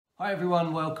Hi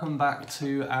everyone, welcome back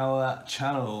to our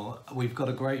channel. We've got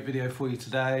a great video for you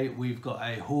today. We've got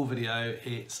a haul video.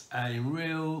 It's a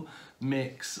real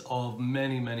mix of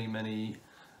many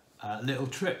little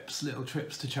trips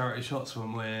to charity shops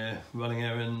when we're running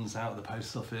errands, out of the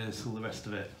post office, all the rest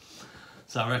of it.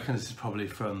 So I reckon this is probably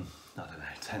from, I don't know,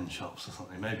 10 shops or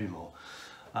something, maybe more.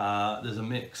 There's a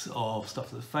mix of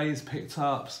stuff that Faye's picked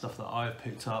up, stuff that I've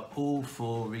picked up, all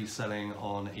for reselling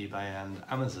on eBay and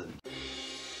Amazon.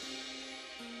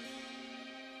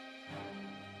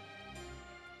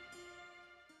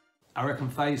 I reckon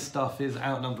Faye's stuff is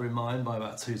outnumbering mine by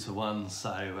about 2 to 1,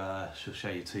 so she'll show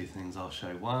you 2 things, I'll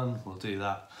show 1, we'll do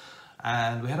that.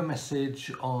 And we had a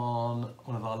message on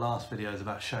one of our last videos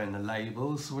about showing the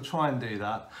labels, so we'll try and do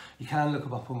that. You can look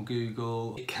them up on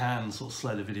Google, it can sort of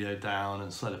slow the video down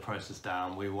and slow the process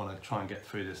down. We want to try and get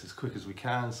through this as quick as we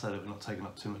can so that we're not taking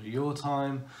up too much of your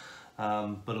time.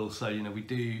 But also, you know, we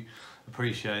do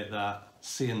appreciate that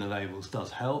seeing the labels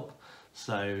does help,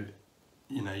 so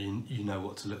you know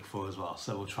what to look for as well.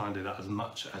 So we'll try and do that as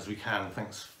much as we can.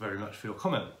 Thanks very much for your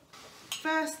comment.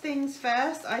 First things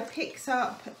first, I picked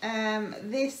up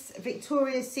this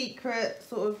Victoria's Secret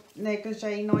sort of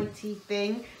negligee nighty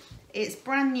thing. It's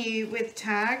brand new with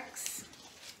tags.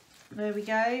 There we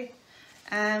go.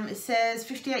 It says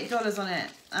 $58 on it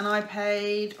and I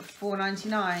paid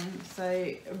 $4.99, so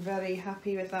I'm very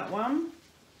happy with that one.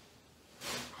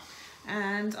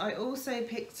 And I also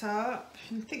picked up,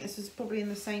 I think this is probably in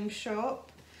the same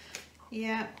shop.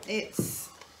 Yeah, it's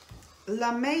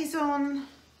La Maison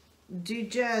du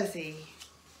Jersey.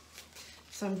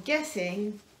 So I'm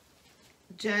guessing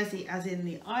Jersey as in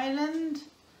the island.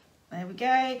 There we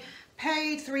go.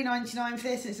 Paid $3.99 for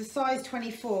this, and it's a size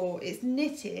 24. It's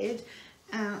knitted,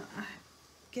 I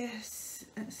guess,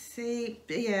 let's see,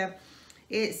 yeah.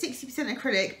 It's 60%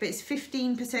 acrylic, but it's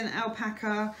 15%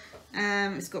 alpaca.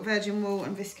 It's got virgin wool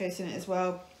and viscose in it as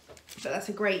well. But that's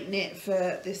a great knit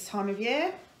for this time of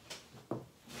year.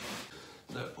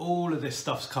 So all of this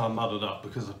stuff's kind of muddled up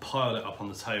because I piled it up on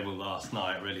the table last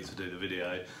night ready to do the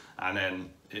video, and then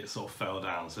it sort of fell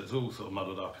down. So it's all sort of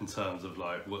muddled up in terms of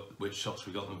like which shops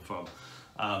we got them from.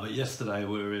 But yesterday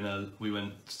we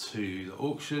went to the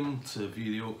auction to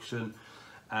view the auction,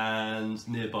 and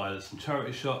nearby there's some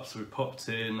charity shops, so we popped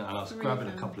in and I was grabbing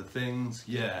a couple of things.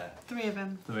 Yeah. 3 of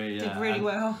them. 3, yeah. Did really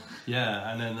well. Yeah,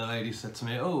 and then the lady said to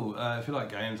me, oh, if you like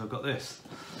games, I've got this.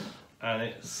 And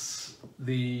it's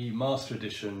the Master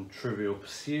Edition Trivial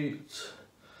Pursuit.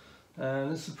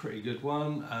 And it's a pretty good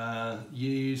one.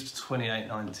 Used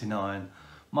 $28.99.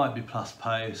 Might be plus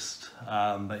post,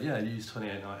 but yeah, used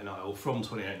 $28.99 or from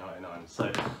 $28.99. So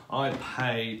I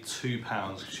paid £2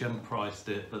 because she hadn't priced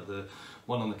it, but the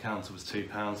one on the counter was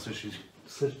 £2, so she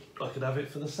said I could have it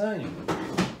for the same.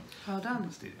 Well done.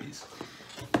 Let's do these.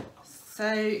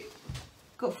 So,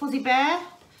 got Fuzzy Bear,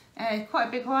 quite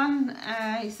a big one.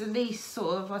 It's at least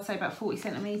sort of, I'd say about 40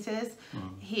 centimetres.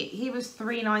 He was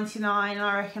 $3.99.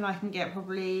 I reckon I can get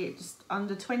probably just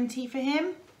under 20 for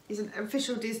him. He's an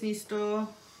official Disney store.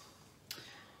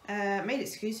 Made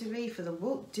exclusively for the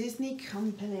Walt Disney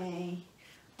Company.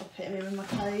 I'll put him in with my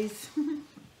clothes.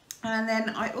 And then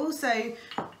I also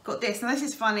got this, and this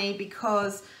is funny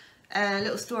because a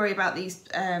little story about these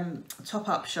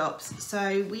top-up shops.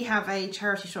 So we have a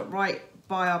charity shop right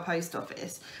by our post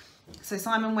office. So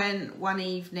Simon went one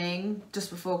evening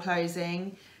just before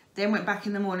closing, then went back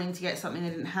in the morning to get something, they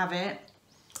didn't have it.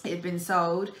 It had been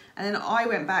sold, and then I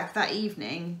went back that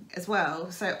evening as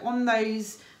well. So on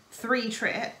those 3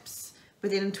 trips,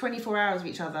 within 24 hours of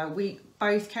each other, we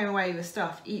both came away with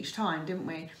stuff each time, didn't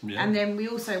we? Yeah. And then we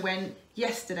also went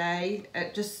yesterday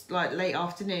at just like late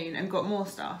afternoon and got more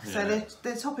stuff. Yeah. So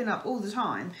they're topping up all the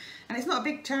time, and it's not a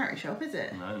big charity shop, is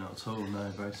it? No, not at all. No,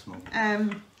 very small.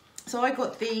 So I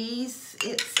got these.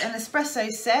 It's an espresso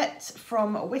set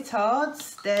from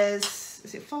Whittards. There's,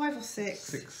 is it 5 or 6?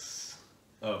 6.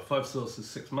 Oh, 5 sauces,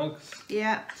 6 mugs.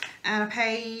 Yeah, and I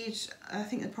paid, I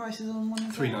think the price is on one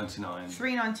of them. $3.99.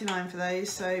 $3.99 for those,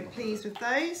 so pleased with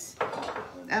those.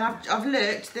 And I've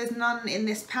looked, there's none in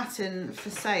this pattern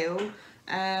for sale.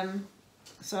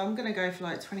 So I'm gonna go for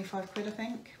like 25 quid, I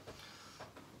think.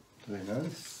 Very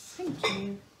nice. Thank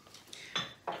you.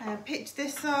 Picked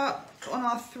this up on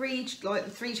our 3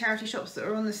 charity shops that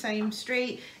are on the same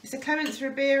street. It's a Clements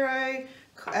Ribeiro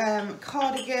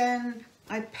cardigan.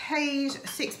 I paid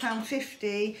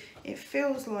 £6.50. It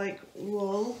feels like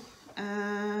wool.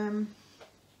 20%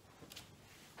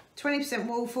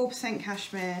 wool, 4%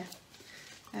 cashmere.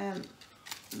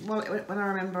 Well, when I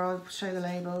remember, I'll show the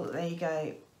label. There you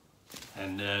go.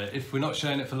 And if we're not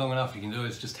showing it for long enough, you can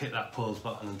always just hit that pause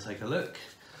button and take a look.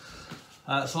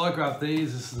 So I grabbed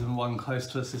these. This is the one close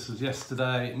to us. This was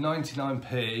yesterday.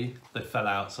 99p. They fell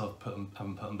out, so haven't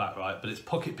put them back right. But it's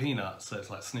pocket peanuts, so it's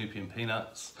like Snoopy and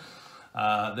Peanuts.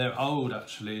 They're old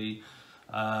actually.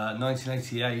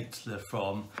 1988 they're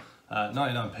from.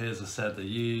 99p, as I said, they're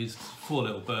used. 4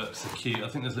 little books. They're cute. I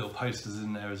think there's little posters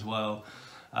in there as well.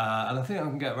 And I think I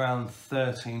can get around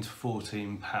 13 to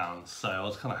 14 pounds. So I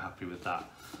was kind of happy with that.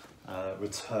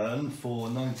 Return for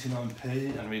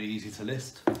 99p and really easy to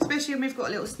list. Especially when we've got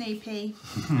a little Snoopy.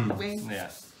 Yeah.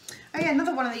 Oh yeah,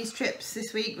 another one of these trips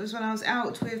this week was when I was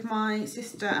out with my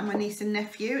sister and my niece and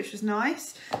nephew, which was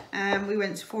nice. We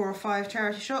went to 4 or 5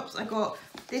 charity shops. I got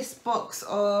this box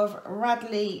of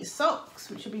Radley socks,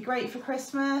 which would be great for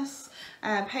Christmas.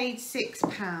 Paid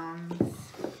 £6.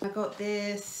 I got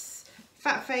this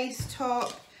fat face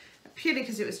top, purely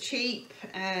because it was cheap.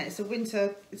 It's a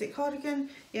winter, is it cardigan?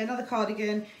 Yeah, another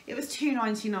cardigan. It was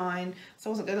 £2.99, so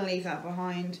I wasn't going to leave that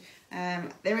behind.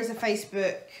 There is a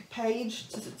Facebook page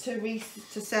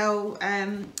to sell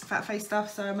fat face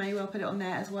stuff, so I may well put it on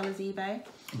there as well as eBay.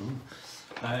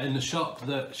 In the shop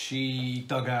that she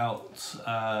dug out,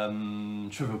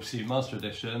 Trivial Pursuit Master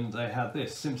Edition, they had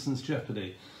this, Simpsons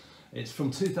Jeopardy. It's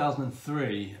from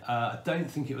 2003. I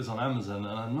don't think it was on Amazon,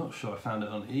 and I'm not sure I found it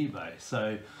on eBay.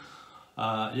 So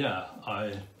yeah,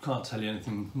 I can't tell you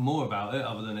anything more about it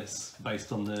other than it's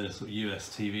based on the sort of US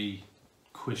TV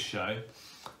quiz show.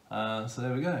 So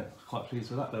there we go. Quite pleased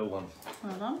with that little one.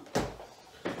 Well done.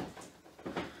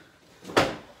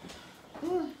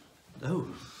 Oh.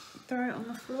 Throw it on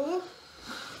the floor.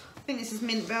 I think this is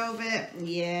mint velvet.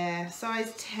 Yeah,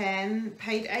 size 10.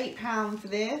 Paid £8 for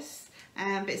this.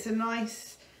 But it's a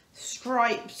nice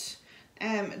striped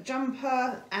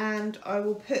jumper, and I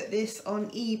will put this on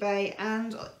eBay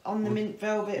and on the mint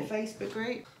velvet Facebook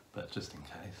group. But just in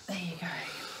case. There you go.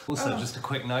 Also, just a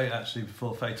quick note actually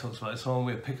before Faye talks about this one,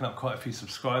 we're picking up quite a few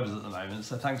subscribers at the moment,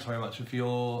 so thanks very much. If this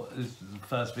is the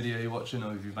first video you're watching,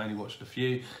 or if you've only watched a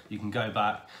few, you can go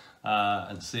back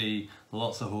and see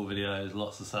lots of haul videos,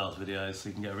 lots of sales videos, so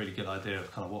you can get a really good idea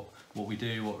of kind of what we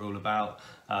do, what we're all about.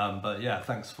 But yeah,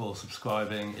 thanks for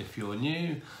subscribing if you're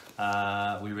new.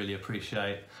 We really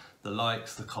appreciate the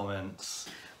likes, the comments.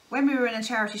 When we were in a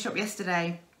charity shop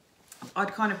yesterday,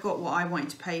 I'd kind of got what I wanted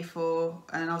to pay for,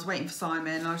 and I was waiting for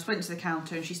Simon. I just went to the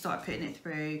counter and she started putting it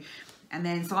through, and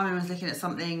then Simon was looking at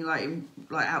something like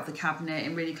out of the cabinet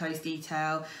in really close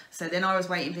detail. So then I was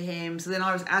waiting for him, so then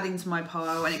I was adding to my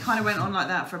pile, and it kind of went on like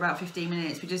that for about 15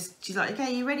 minutes. She's like,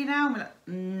 okay, you ready now? And we're like,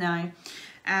 no.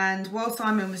 And while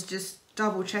Simon was just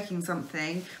double checking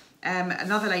something,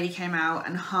 another lady came out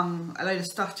and hung a load of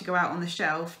stuff to go out on the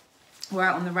shelf or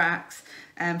out on the racks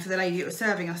for the lady that was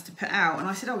serving us to put out. And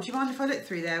I said, oh, do you mind if I look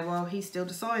through there while he's still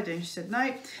deciding? She said, no.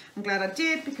 I'm glad I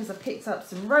did, because I picked up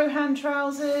some Rohan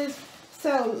trousers.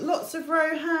 Sell lots of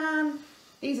Rohan.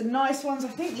 These are nice ones. I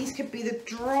think these could be the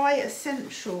dry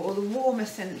essential or the warm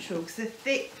essential, because they're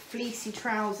thick, fleecy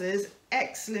trousers,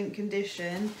 excellent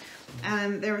condition.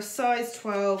 They're a size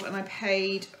 12, and I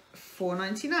paid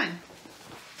 £4.99.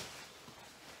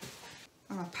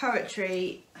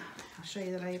 Poetry. I'll show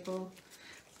you the label.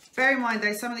 Bear in mind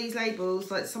though, some of these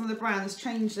labels, like some of the brands,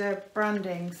 change their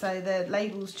branding, so the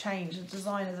labels change, the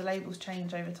design of the labels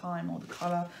change over time, or the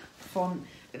colour, font.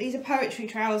 But these are poetry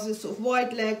trousers, sort of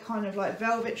wide leg, kind of like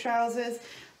velvet trousers.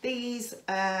 These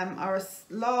are a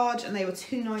large, and they were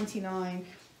 £2.99.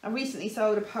 I recently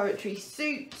sold a poetry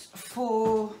suit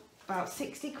for about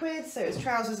 60 quid, so it was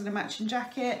trousers and a matching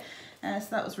jacket, so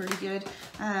that was really good.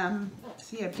 So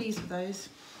yeah, pleased with those.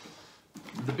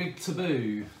 The Big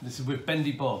Taboo, this is with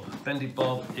Bendy Bob. Bendy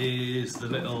Bob is the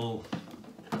little...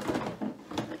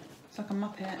 It's like a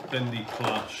Muppet. Bendy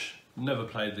plush. Never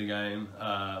played the game,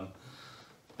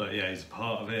 but yeah, he's a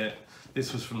part of it.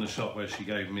 This was from the shop where she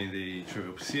gave me the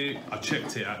Trivial Pursuit. I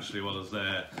checked it actually while I was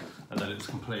there, and then it was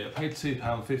complete. I paid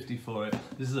 £2.50 for it.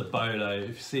 This is a bolo. If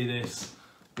you see this,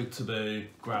 Big Taboo,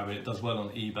 grab it. It does well on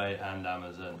eBay and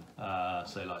Amazon,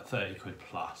 so like 30 quid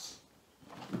plus.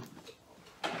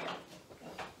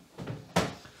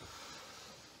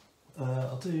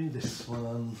 I'll do this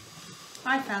one.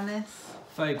 I found this.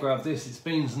 Faye grabbed this. It's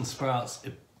Beans and Sprouts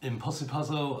Impossible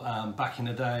Puzzle. Back in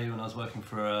the day when I was working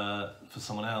for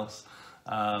someone else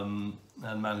and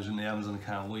managing the Amazon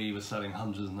account, we were selling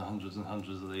hundreds and hundreds and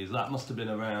hundreds of these. That must have been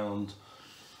around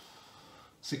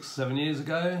 6 or 7 years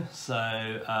ago. So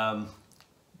I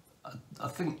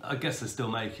guess they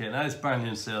still make it. Now it's brand new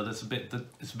and sealed. It's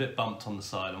a bit bumped on the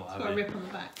side and what have you. Got a rip on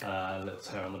the back. A little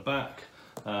tear on the back.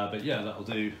 But yeah, that'll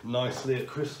do nicely at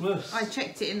Christmas. I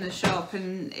checked it in the shop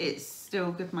and it's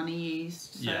still good money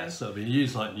used. So. Yeah, so it'll be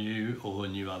used like new or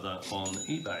new other on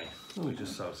eBay. Oh, we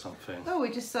just sold something. Oh,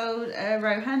 we just sold a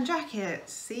Rohan jacket.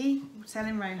 See, we're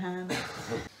selling Rohan.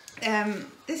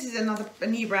 This is a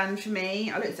new brand for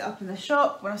me. I looked it up in the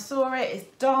shop when I saw it. It's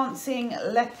Dancing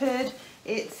Leopard.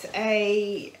 It's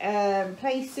a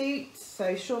play suit,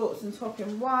 so shorts and top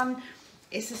in one.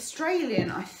 It's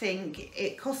Australian, I think.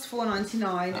 It costs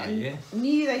 $4.99. And yeah.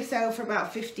 New they sell for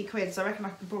about 50 quid, so I reckon I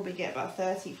could probably get about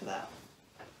 30 for that.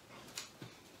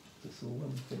 That's all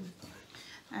one thing.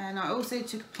 And I also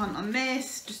took a punt on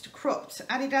this, just a cropped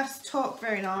Adidas top,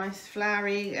 very nice,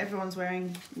 flowery. Everyone's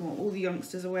wearing, well, all the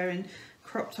youngsters are wearing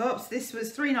crop tops. This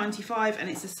was $3.95 and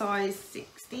it's a size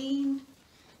 16.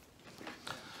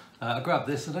 I grabbed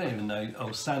this, I don't even know,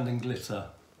 oh, Standing Glitter.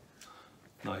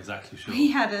 Not exactly sure. We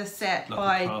had a set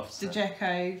like by set.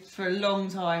 Dejeco for a long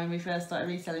time when we first started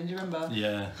reselling, do you remember?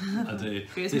 Yeah, I do.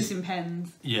 It was missing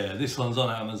pens. Yeah, this one's on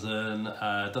Amazon,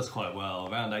 does quite well,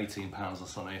 around £18 or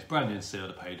something. It's brand new and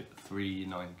sealed, I paid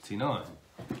 $3.99.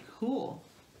 Cool.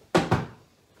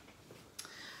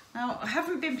 Now, I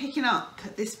haven't been picking up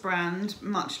this brand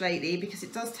much lately because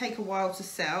it does take a while to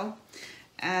sell.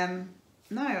 No,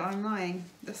 I'm lying.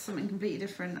 That's something completely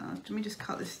different. Let me just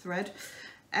cut this thread.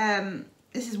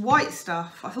 This is white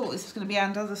stuff. I thought this was going to be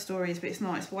and other stories, but it's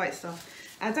not. It's white stuff.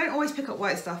 I don't always pick up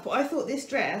white stuff, but I thought this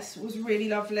dress was really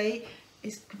lovely.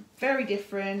 It's very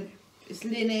different. It's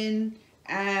linen.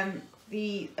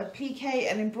 The applique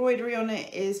and embroidery on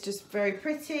it is just very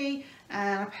pretty.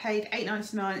 And I paid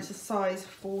 $8.99. It's a size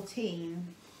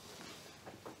 14.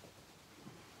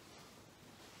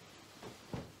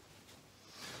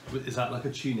 Is that like a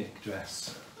tunic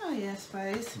dress? Oh yeah, I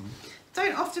suppose.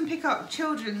 Don't often pick up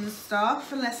children's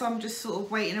stuff unless I'm just sort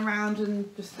of waiting around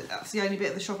and just that's the only bit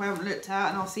of the shop I haven't looked at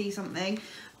and I'll see something.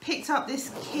 Picked up this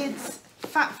kid's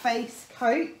fat face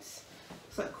coat.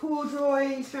 It's like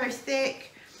corduroy, it's very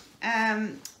thick.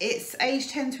 It's aged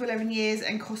 10 to 11 years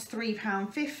and costs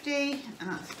 £3.50 and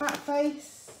that's fat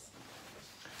face.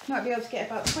 Might be able to get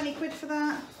about 20 quid for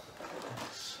that.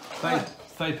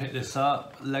 They picked this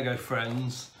up, Lego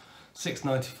Friends,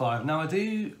 $6.95. Now I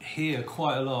do hear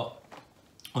quite a lot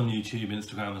on YouTube,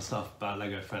 Instagram and stuff about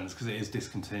Lego Friends because it is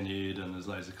discontinued and there's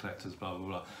loads of collectors, blah blah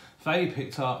blah. They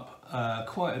picked up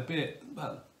quite a bit,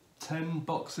 about 10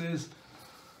 boxes.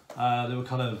 They were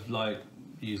kind of like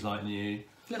used like new.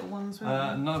 Little ones,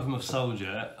 weren't they? None of them have sold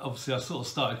yet. Obviously I sort of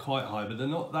started quite high, but they're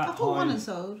not that high. I thought one had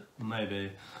sold.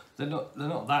 Maybe. They're not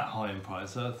that high in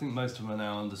price, so I think most of them are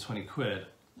now under 20 quid.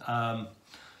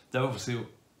 They're obviously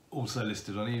also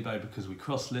listed on eBay because we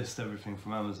cross-list everything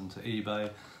from Amazon to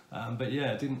eBay. But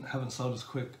yeah, haven't sold as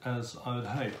quick as I would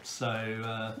hope.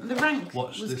 So the rank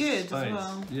watch was this good space. as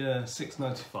well. Yeah,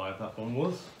 $6.95 that one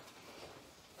was.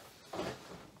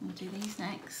 We'll do these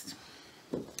next.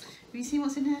 Have you seen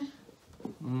what's in here?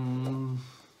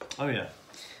 Oh yeah.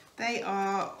 They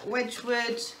are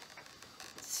Wedgwood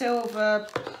silver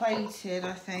plated,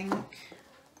 I think.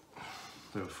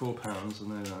 They were £4, I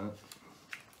know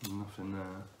that. Nothing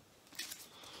there.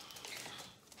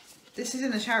 This is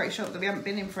in the charity shop that we haven't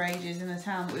been in for ages in the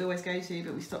town that we always go to,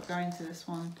 but we stopped going to this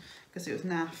one because it was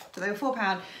naff. But they were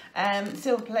 £4.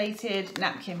 Silver plated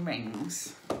napkin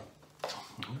rings.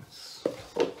 Nice.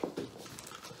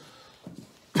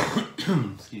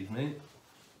 Excuse me.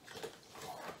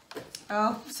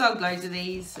 Oh, sold loads of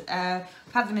these. I've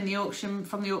had them in the auction,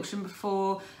 from the auction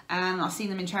before, and I've seen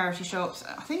them in charity shops.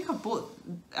 I think I bought,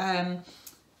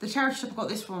 the charity shop I got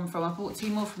this one from, I bought 2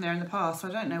 more from there in the past, so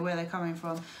I don't know where they're coming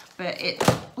from. But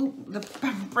the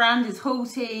brand is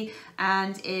Halty,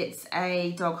 and it's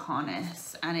a dog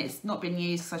harness, and it's not been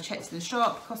used because I checked in the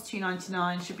shop. It costs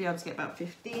 $2.99, should be able to get about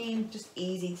 15, just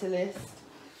easy to list.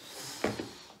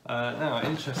 Now,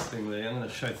 interestingly, I'm going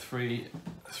to show three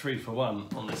for one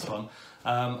on this one.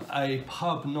 A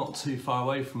pub not too far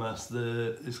away from us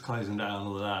is closing down,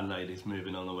 or the landlady's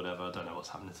moving on or whatever. I don't know what's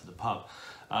happening to the pub.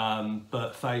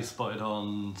 But Faye spotted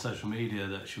on social media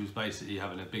that she was basically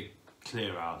having a big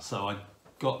clear out. So I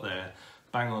got there,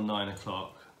 bang on 9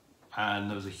 o'clock, and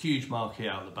there was a huge marquee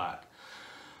out the back.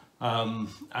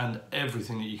 And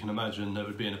everything that you can imagine that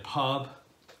would be in a pub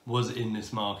was in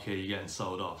this marquee getting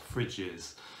sold off.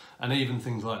 Fridges, and even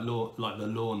things like the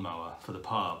lawnmower for the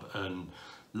pub, and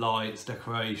lights,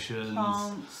 decorations,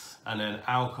 Plants. and then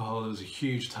alcohol. There was a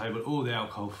huge table, all the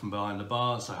alcohol from behind the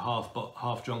bar, so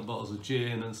half drunk bottles of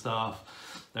gin and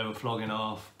stuff. They were flogging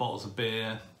off bottles of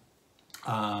beer,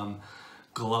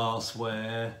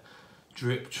 glassware,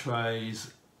 drip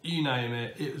trays, you name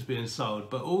it, it was being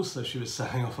sold. But also she was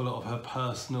selling off a lot of her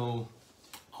personal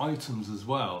items as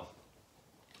well.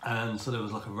 And so there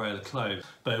was like a rail of clothes,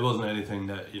 but it wasn't anything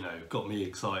that, you know, got me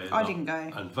excited. I didn't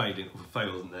go. And Faye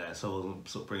wasn't there, so I wasn't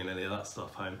sort of bringing any of that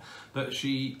stuff home. But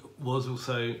she was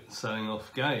also selling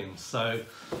off games. So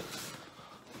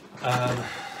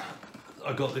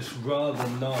I got this rather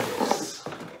nice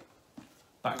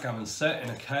backgammon set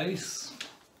in a case,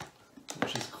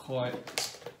 which is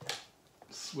quite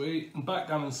sweet. And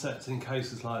backgammon sets in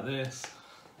cases like this,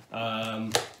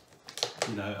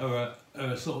 you know, are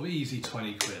a sort of easy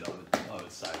 20 quid, I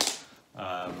would say.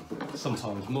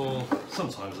 Sometimes more,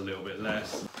 sometimes a little bit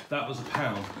less. That was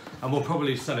 £1, and we'll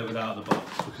probably sell it without the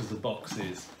box because the box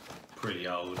is pretty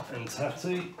old and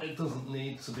tatty. It doesn't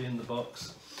need to be in the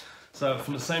box. So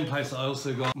from the same place, I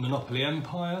also got Monopoly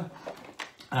Empire,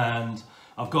 and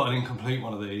I've got an incomplete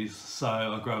one of these, so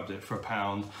I grabbed it for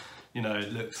 £1. You know,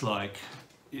 it looks like,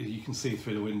 you can see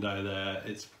through the window there,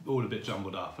 it's all a bit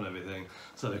jumbled up and everything,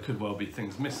 so there could well be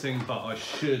things missing, but I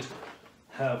should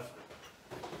have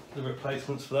the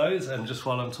replacements for those. And just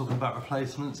while I'm talking about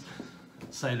replacements,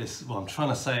 say this, well, I'm trying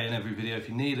to say in every video, if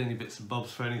you need any bits and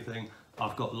bobs for anything,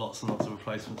 I've got lots and lots of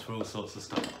replacements for all sorts of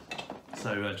stuff.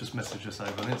 So just message us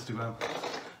over on Instagram.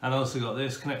 And I also got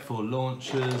this, Connect 4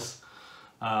 launchers,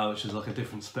 which is like a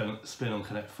different spin on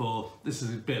Connect 4. This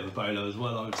is a bit of a bolo as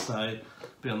well, I would say.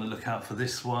 Be on the lookout for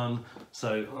this one.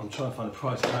 So I'm trying to find a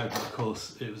price tag, but of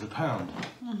course it was £1.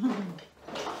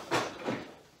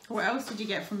 What else did you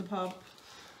get from the pub?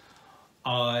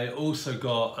 I also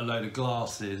got a load of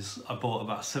glasses. I bought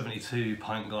about 72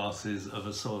 pint glasses of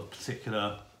a sort of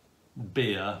particular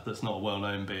beer that's not a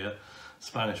well-known beer,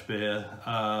 Spanish beer.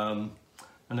 And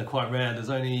they're quite rare. There's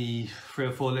only 3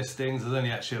 or 4 listings. There's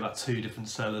only actually about 2 different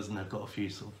sellers, and they've got a few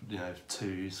sort of, you know,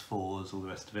 2s, 4s, all the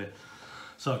rest of it.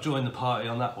 So I've joined the party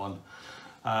on that one.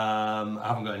 I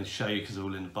haven't got any to show you because they're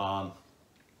all in the barn.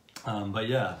 But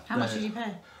yeah. How much did you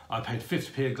pay? I paid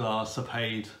 50p a glass. I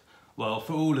paid, well,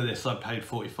 for all of this, I paid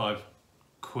 45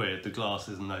 quid, the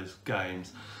glasses and those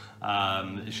games.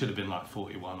 It should have been like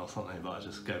 41 or something, but I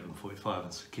just gave them 45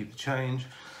 and to keep the change.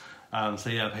 So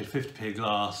yeah, I paid 50p a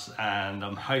glass, and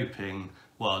I'm hoping,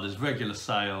 well, there's regular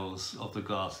sales of the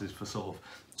glasses for sort of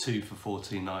 2 for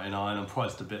 $14.99. I'm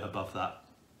priced a bit above that.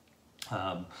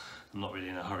 I'm not really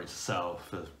in a hurry to sell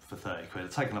for 30 quid. They're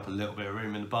taking up a little bit of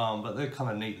room in the barn, but they're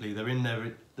kind of neatly, they're in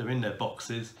their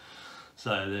boxes,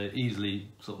 so they're easily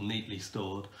sort of neatly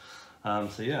stored.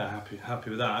 So yeah, happy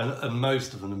with that. And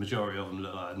most of them, the majority of them,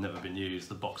 look like they'd never been used.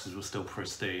 The boxes were still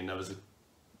pristine. There was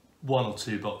 1 or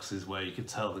 2 boxes where you could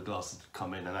tell the glasses had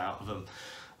come in and out of them,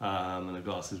 and the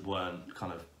glasses weren't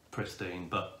kind of pristine.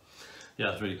 But yeah,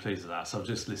 I was really pleased with that. So I've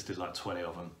just listed like 20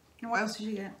 of them. And what else did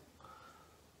you get?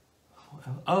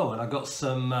 Oh, and I got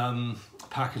some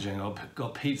packaging. I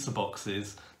got pizza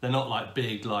boxes. They're not like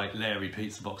big, like Larry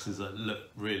pizza boxes that look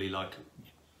really like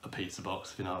a pizza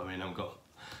box, if you know what I mean.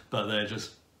 But they're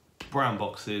just brown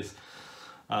boxes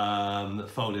that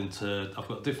fold into. I've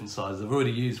got different sizes. I've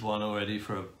already used one already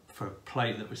for a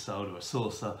plate that we sold, or a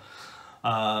saucer.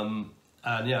 And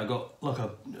yeah, I got like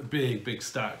a big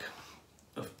stack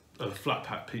of flat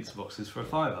pack pizza boxes for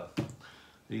 £5.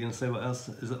 Are you going to say what else?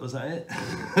 Was that it?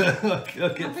 I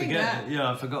keep forgetting.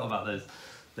 Yeah, I forgot about those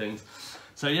things.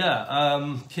 So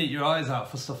yeah, keep your eyes out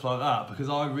for stuff like that, because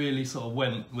I really sort of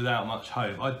went without much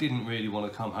hope. I didn't really want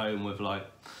to come home with like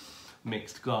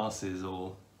mixed glasses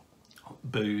or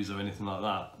booze or anything like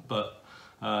that. But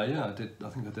yeah, I did. I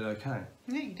think I did okay.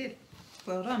 Yeah, you did.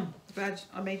 Well done. Glad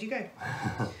I made you go.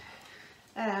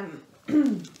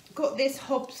 Got this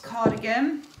Hobbs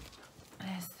cardigan.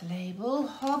 There's the label.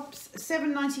 Hobbs,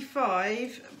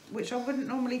 $7.95, which I wouldn't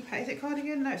normally pay. Is it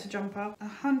cardigan? No, it's a jumper.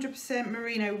 100%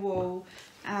 merino wool,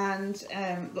 and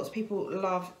lots of people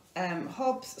love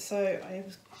Hobbs, so I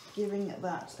was giving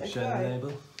that a go. Show the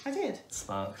label. I did.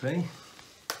 Sparkly.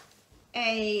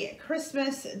 A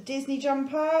Christmas Disney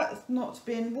jumper. It's not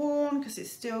been worn because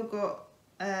it's still got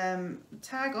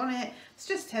tag on it. It's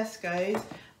just Tesco's,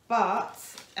 but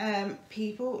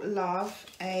people love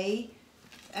a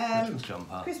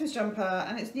Christmas jumper,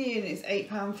 and it's new and it's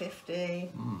 £8.50.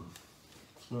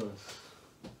 It's nice.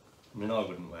 I mean, I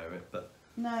wouldn't wear it, but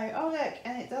no. Oh look,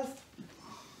 and it does.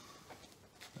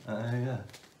 Yeah.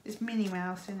 It's Minnie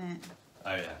Mouse, isn't it?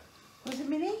 Oh yeah. Was it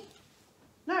Minnie?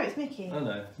 No, it's Mickey. Oh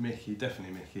no, Mickey,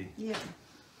 definitely Mickey. Yeah.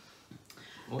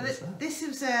 What is that? This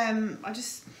is I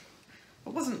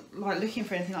wasn't like looking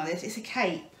for anything like this. It's a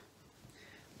cape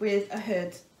with a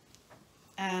hood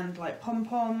and like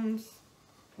pom-poms.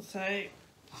 So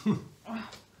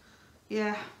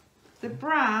yeah, the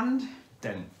brand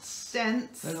Dents.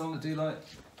 They're the one that do like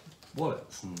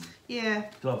wallets and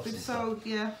gloves. We've and sold stuff.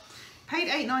 yeah. Paid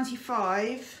 $8.95.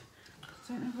 I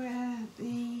don't know where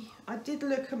I did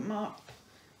look them up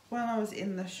when I was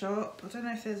in the shop. I don't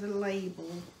know if there's a label.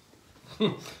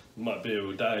 Might be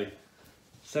all day.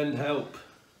 Send help.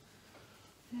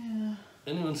 Yeah.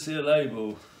 Anyone see a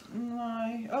label?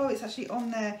 No. Oh, it's actually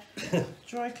on there.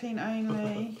 Dry clean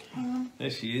only. Hang on. There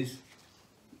she is.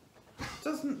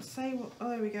 Doesn't say what. Oh,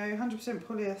 there we go. 100%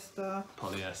 polyester.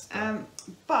 Polyester.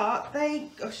 But they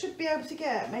I should be able to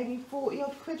get maybe 40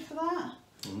 odd quid for that.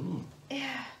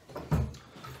 Yeah.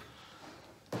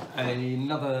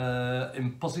 Another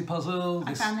Impossible puzzle.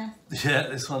 I found this. Yeah,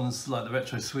 this one's like the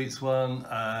retro sweets one.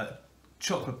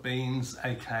 Chocolate beans,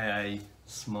 aka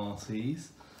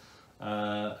Smarties,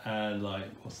 and like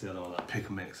what's the other one? Like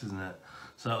pickle mix, isn't it?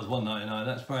 So that was £1.99.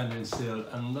 That's brand new and sealed.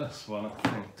 And this one, I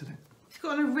think, did it? It's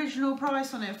got an original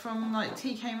price on it from like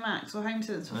TK Maxx or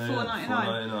HomeSense for £4.99.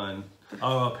 £4.99.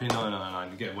 RRP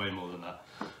 £9.99. You get way more than that.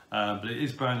 But it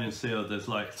is brand new and sealed. There's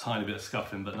like a tiny bit of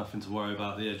scuffing, but nothing to worry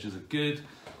about. The edges are good.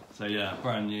 So yeah,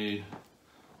 brand new.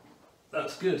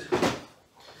 That's good. There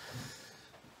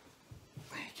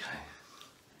you go.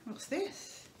 What's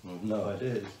this? No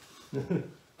idea.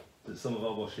 It's some of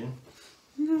our washing.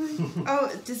 No.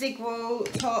 Oh,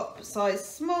 Desigual top size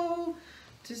small.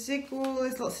 Desigual,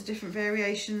 there's lots of different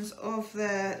variations of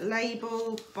the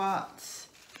label, but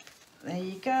there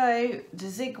you go.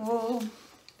 Desigual.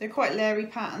 They're quite leery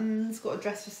patterns. Got a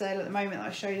dress for sale at the moment that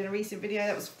I showed in a recent video.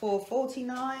 That was £4.49.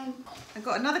 I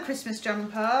got another Christmas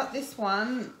jumper. This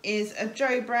one is a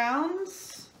Joe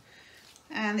Brown's,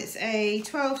 and it's a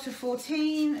 12 to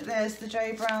 14. There's the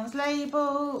Joe Brown's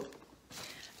label,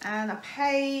 and I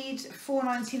paid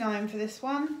 £4.99 for this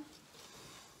one.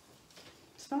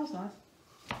 Smells nice.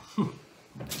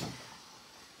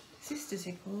 Is this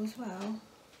Desigual as well?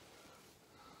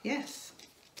 Yes.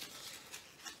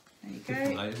 There you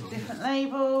go. Different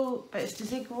label, but it's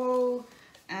Desigual.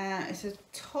 It's a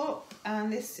top,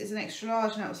 and this is an extra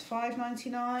large, and that was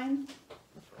 £5.99.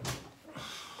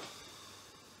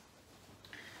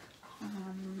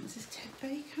 Is this Ted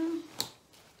Baker?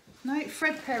 No,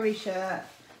 Fred Perry shirt.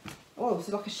 Oh, it's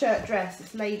like a shirt dress.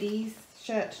 It's ladies'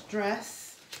 shirt dress.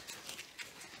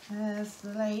 There's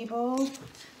the label.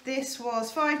 This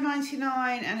was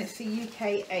 £5.99, and it's the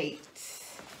UK 8.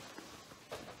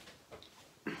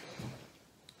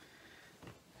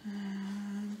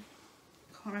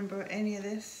 Can't remember any of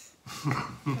this.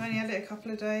 I've only had it a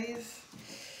couple of days.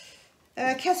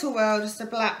 Kettlewell, just a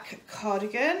black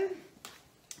cardigan.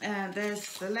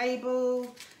 There's the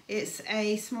label. It's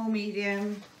a small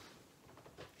medium.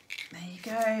 There you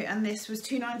go. And this was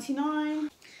 £2.99.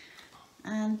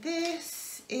 And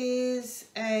this is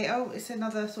a, oh, it's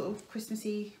another sort of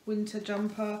Christmassy winter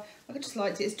jumper. I just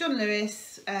liked it. It's John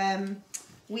Lewis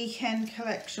weekend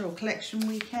collection, or collection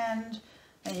weekend.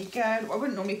 There you go. I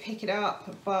wouldn't normally pick it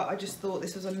up, but I just thought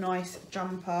this was a nice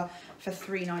jumper for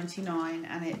 £3.99,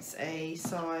 and it's a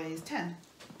size 10.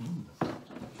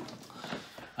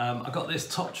 I got this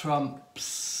Top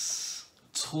Trumps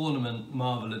Tournament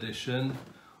Marvel Edition.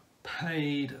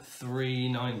 Paid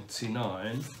 £3.99.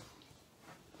 I'm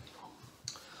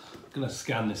gonna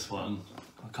scan this one.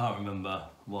 I can't remember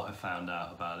what I found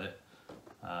out about it,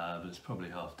 but it's probably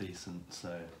half decent.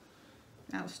 So.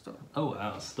 Out of stock. Oh,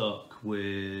 out of stock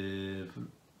with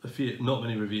a few, not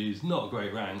many reviews, not a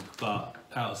great rank, but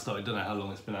out of stock. I don't know how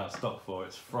long it's been out of stock for.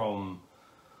 It's from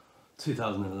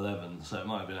 2011, so it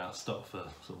might have been out of stock for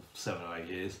sort of 7 or 8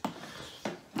 years.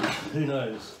 Who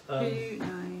knows? Who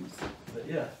knows? But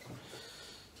yeah,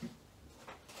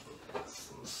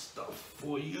 some stuff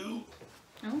for you.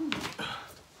 Oh.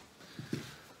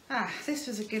 Ah, this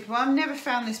was a good one. Never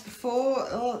found this before,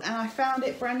 and I found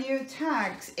it brand new with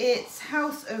tags. It's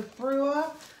House of Brewer.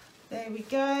 There we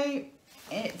go.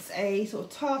 It's a sort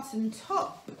of tartan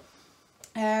top.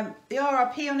 The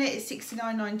RRP on it is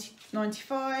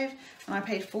 $69.95, and I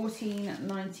paid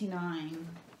 $14.99.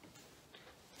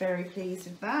 Very pleased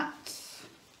with that.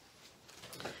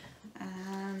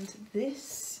 And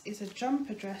this is a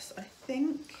jumper dress, I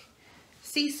think.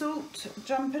 Sea Salt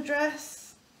jumper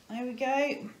dress. There we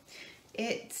go.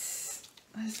 It's,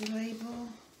 where's the label?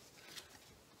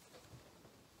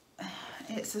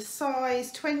 It's a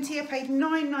size 20. I paid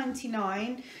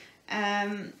 $9.99.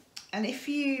 And if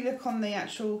you look on the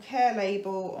actual care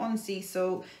label on Sea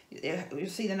Salt, you'll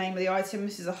see the name of the item.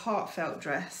 This is a heartfelt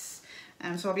dress.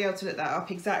 So I'll be able to look that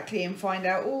up exactly and find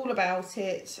out all about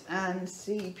it and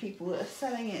see people that are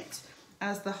selling it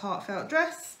as the heartfelt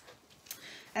dress.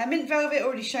 Mint Velvet,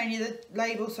 already shown you the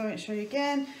label, so I won't show you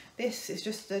again. This is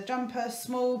just a jumper,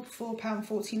 small,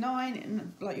 £4.49,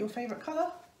 in like your favourite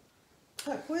colour,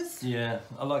 turquoise. Yeah,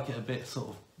 I like it a bit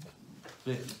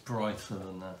sit brighter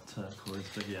than that turquoise,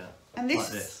 but yeah. And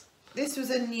this, this was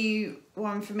a new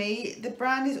one for me. The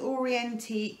brand is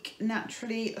Orientique,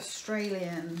 naturally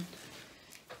Australian.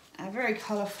 Very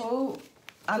colourful.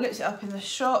 I looked it up in the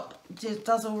shop, it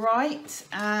does all right,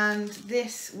 and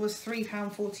this was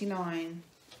 £3.49.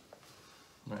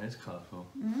 That is colourful.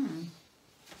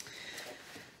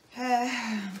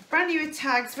 Brand new with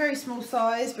tags, very small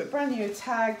size, but brand new with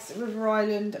tags. River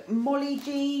Island Molly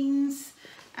jeans.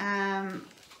 There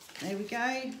we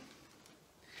go.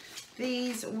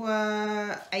 These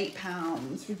were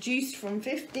 £8, reduced from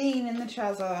 15 in the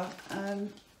Chazza.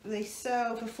 They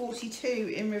sell for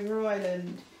 42 in River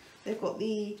Island. They've got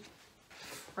the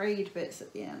frayed bits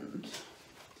at the end.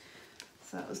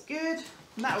 So that was good.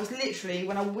 And that was literally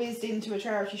when I whizzed into a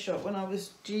charity shop when I was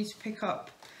due to pick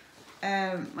up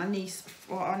our niece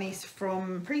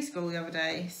from preschool the other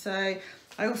day. So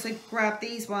I also grabbed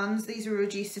these ones. These were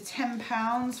reduced to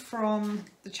 £10 from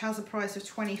the Chazza price of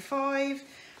 25.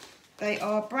 They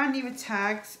are brand new with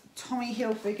tags, Tommy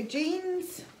Hilfiger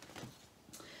jeans.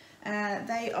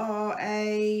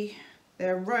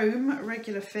 They're Rome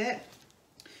regular fit.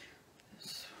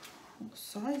 What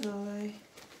size are they?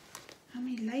 How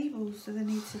many labels do there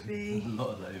need to be? There's a lot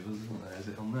of labels, isn't there? Is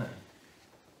it on there?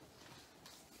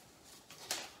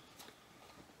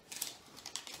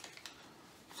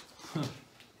 Huh.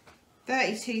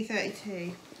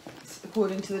 32,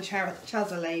 according to the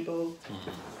Chazza label.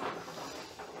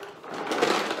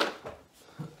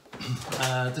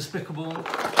 Despicable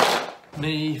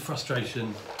Me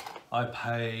frustration. I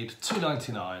paid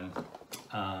 £2.99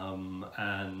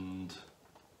 and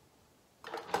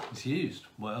it's used.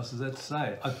 What else is there to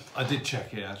say? I did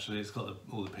check it actually. It's got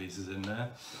all the pieces in there.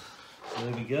 So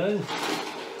there we go.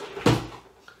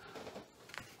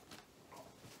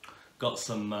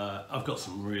 I've got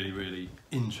some really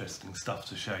interesting stuff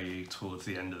to show you towards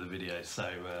the end of the video. So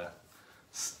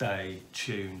stay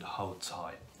tuned. Hold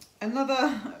tight.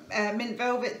 Another mint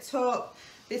velvet top.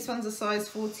 This one's a size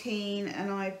 14 and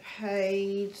I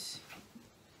paid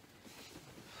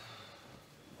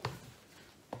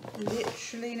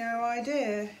literally no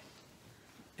idea.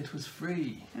 It was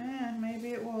free. Yeah,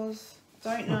 maybe it was.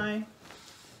 Don't know.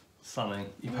 Something.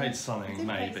 You paid something,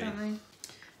 maybe. Pay something.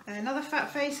 Another fat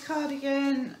face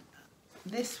cardigan.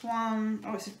 This one,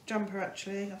 oh, it's a jumper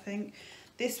actually, I think.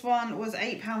 This one was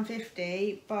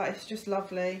 £8.50, but it's just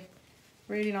lovely.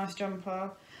 Really nice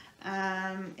jumper.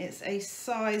 It's a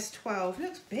size 12. It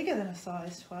looks bigger than a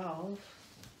size 12.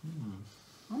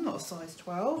 I'm not a size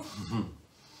 12.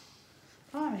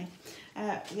 Blimey.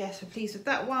 Yes, we're pleased with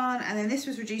that one. And then this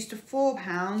was reduced to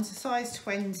 £4, a size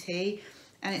 20,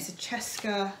 and it's a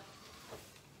Cheska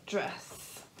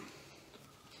dress.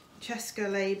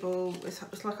 Cheska label.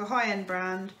 It's like a high-end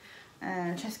brand.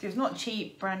 Cheska is not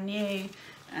cheap, brand new,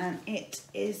 and it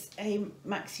is a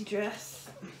maxi dress.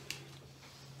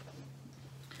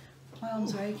 My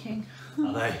arms are aching.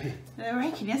 Are they? They were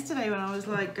aching yesterday when I was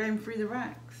like going through the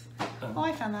racks. Oh,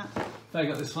 I found that. I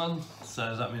got this one, so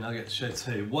does that mean I get to show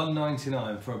two?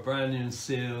 £1.99 for a brand new and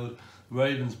sealed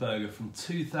Ravensburger from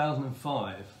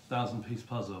 2005, 1,000-piece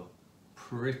puzzle.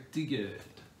 Pretty good.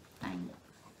 Thanks.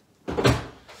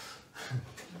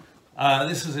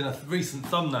 This was in a recent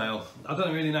thumbnail. I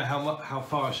don't really know how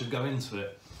far I should go into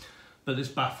it, but this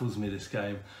baffles me, this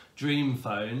game. Dream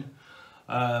Phone.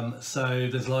 So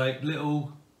there's like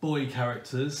little boy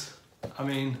characters. I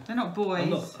mean, they're not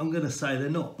boys. I'm gonna say they're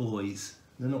not boys.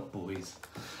 They're not boys.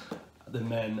 They're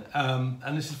men.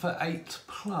 And this is for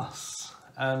 8+.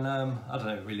 And I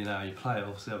don't really know how you play it.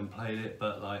 Obviously, I haven't played it,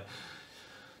 but like,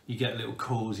 you get little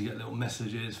calls, you get little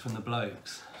messages from the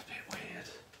blokes. A bit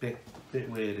weird. Bit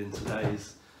weird in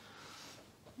today's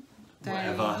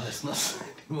whatever. Let's not say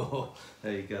anymore.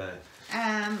 There you go.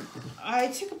 I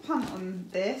took a punt on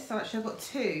this. So actually, I've got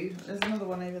two. There's another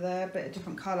one over there, but a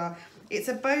different colour. It's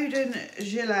a Bowden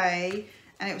gilet,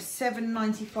 and it was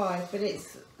 £7.95, but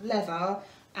it's leather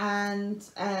and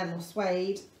or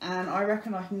suede, and I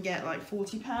reckon I can get like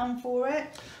 £40 for it.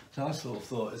 So I sort of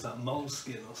thought, is that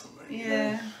moleskin or something?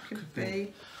 Yeah, could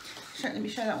be. Let me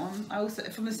show that one. I also,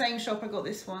 from the same shop, I got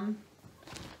this one.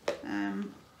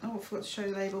 Oh, I forgot to show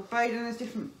the label. Bowden, there's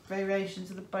different variations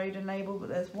of the Bowden label, but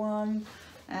there's one.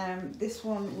 This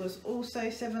one was also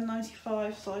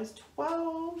 £7.95, size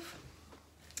 12.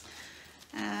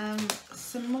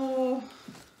 Some more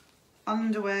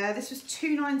underwear. This was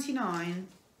 £2.99.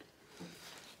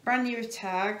 Brand new with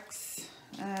tags.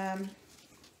 Yeah,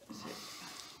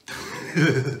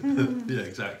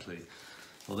 exactly.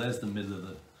 Well, there's the middle of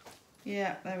the...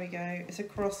 Yeah, there we go. It's a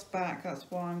crossback, that's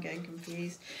why I'm getting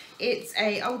confused. It's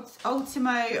a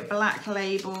Ultimo black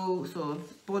label sort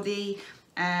of body,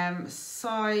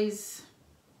 size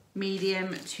medium,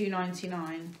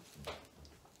 £2.99.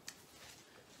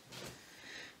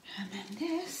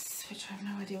 this, which I have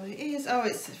no idea what it is. Oh,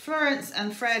 it's Florence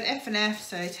and Fred F&F,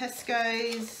 so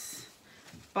Tesco's,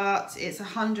 but it's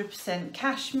 100%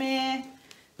 cashmere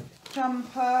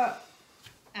jumper,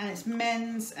 and it's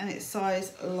men's and it's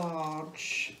size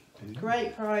large.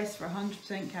 Great price for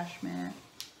 100% cashmere.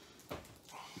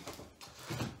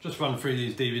 Just run through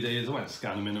these DVDs. I won't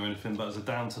scan them in or anything, but it's a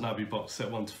Downton Abbey box set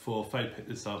 1 to 4. Faye picked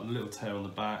this up, a little tear on the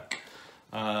back,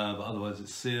 but otherwise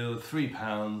it's sealed. £3.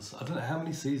 I don't know how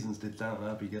many seasons did Downton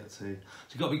Abbey get to. So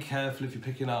you've got to be careful if you're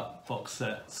picking up box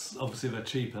sets. Obviously, if they're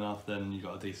cheap enough, then you've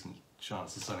got a decent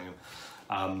chance of selling them.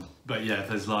 But yeah,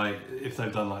 if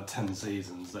they've done like 10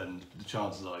 seasons, then the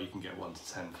chances are you can get 1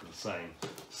 to 10 for the same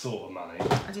sort of money.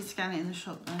 I did scan it in the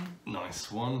shop though. Nice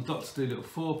one. Dr. Dolittle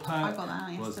 4-pack. I got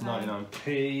that yesterday. Was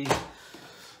 99p.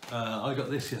 I got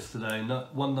this yesterday.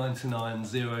 199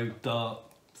 0 dark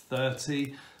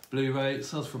 30 Blu-ray. It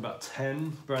sells for about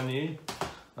 10, brand new.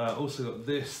 Also got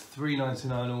this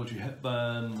 3.99 Audrey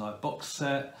Hepburn like box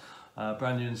set,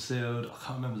 brand new and sealed. I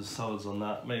can't remember the solds on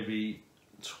that. Maybe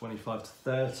 25 to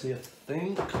 30, I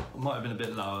think. It might have been a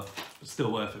bit lower, but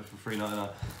still worth it for $3.99.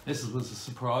 This was a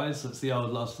surprise. That's the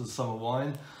old Last of the Summer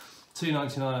Wine.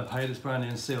 $2.99 I paid. It's brand new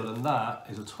and sealed, and that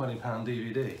is a £20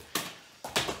 DVD.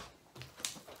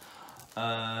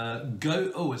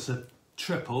 It's a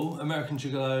triple. American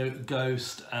Gigolo,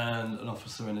 Ghost, and An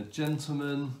Officer and a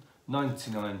Gentleman.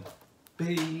 99b.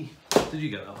 Did you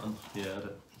get that one? Yeah, I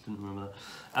didn't remember that.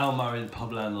 Al Murray, The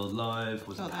Pub Landlord Live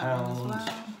was £1. Well.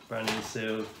 Brand new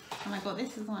sealed. And I got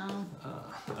this as well.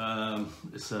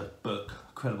 It's a book,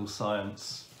 Credible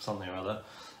Science, something or other.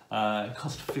 It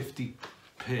cost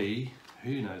 50p.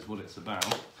 Who knows what it's about?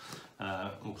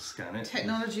 We'll scan it.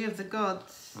 Technology of the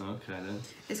Gods. Okay then.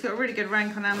 It's got a really good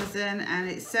rank on Amazon, and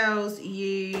it sells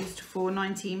used for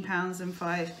 £19 and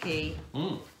 5p.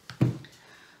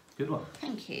 Good one.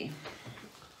 Thank you.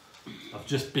 I've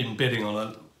just been bidding on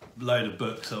a load of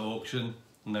books at auction,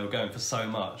 and they were going for so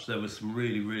much. There was some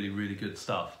really, really, really good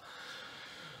stuff,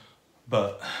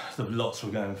 but the lots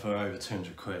were going for over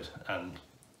 200 quid, and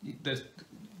there'd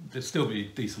still be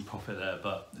decent profit there,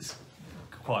 but it's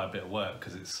quite a bit of work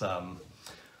because it's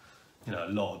you know, a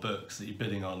lot of books that you're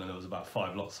bidding on, and there was about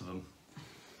 5 lots of them,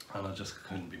 and I just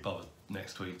couldn't be bothered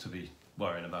next week to be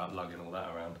worrying about lugging all that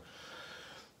around.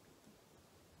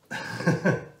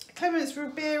 Clements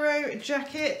Ribeiro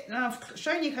jacket. Now I've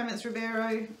shown you Clements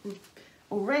Ribeiro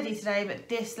already today, but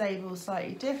this label is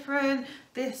slightly different.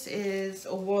 This is,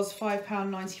 or was,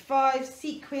 £5.95,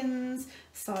 sequins,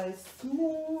 size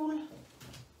small.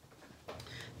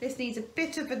 This needs a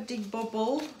bit of a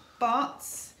debobble, but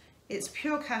it's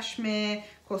pure cashmere,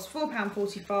 costs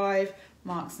 £4.45,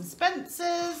 Marks and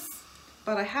Spencer's.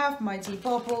 But I have my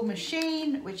debobble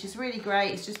machine, which is really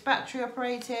great. It's just battery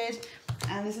operated,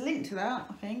 and there's a link to that,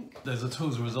 I think. There's a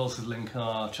tools and resources link on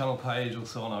our channel page,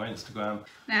 also on our Instagram.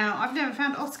 Now, I've never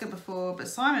found Oscar before, but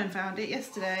Simon found it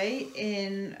yesterday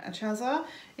in a Chazza.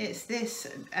 It's this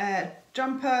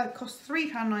jumper, costs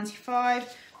 £3.95.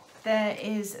 There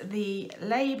is the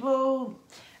label,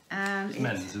 and it's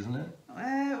men's, isn't it?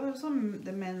 It was on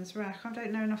the men's rack. I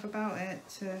don't know enough about it.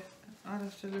 I'll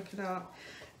have to look it up.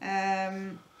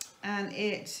 And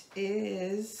it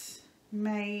is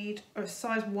made of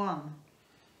size 1.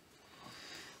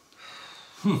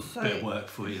 So, bit of work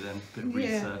for you then, bit of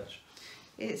research.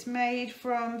 It's made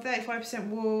from 35%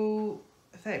 wool,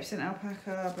 30%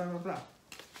 alpaca, blah blah blah.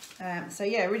 So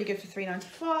yeah, really good for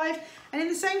 £3.95. And in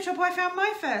the same shop I found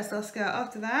my first Oscar.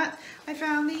 After that, I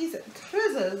found these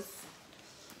trousers.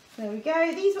 There we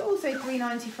go. These are also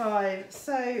 £3.95.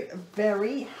 So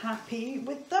very happy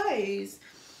with those.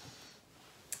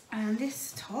 And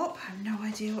this top, I have no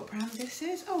idea what brand this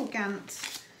is. Oh,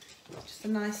 Gant. Just a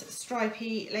nice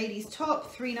stripy ladies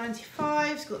top,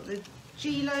 £3.95. It's got the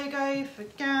G logo for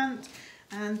Gant,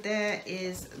 and there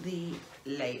is the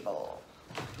label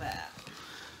there.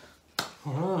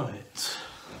 Right,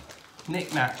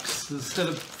 knickknacks. There's still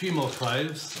a few more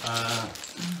clothes.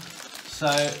 So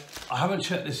I haven't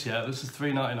checked this yet. This is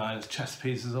 £3.99. It's chest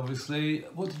pieces, obviously.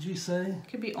 What did you say?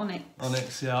 Could be onyx.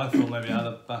 Onyx, yeah. I thought maybe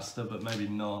alabaster, but maybe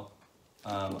not.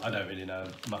 I don't really know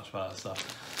much about that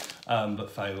stuff. But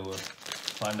Faye will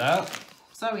find out.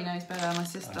 Zoe knows better, my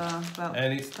sister, about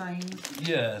stones.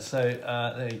 Yeah, so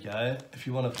there you go. If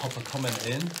you want to pop a comment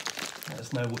in, let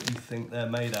us know what you think they're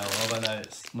made out of. I know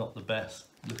it's not the best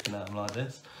looking at them like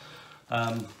this.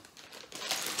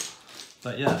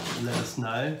 But yeah, let us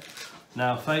know.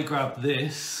 Now, Faye grabbed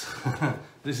this.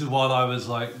 This is while I was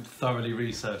like thoroughly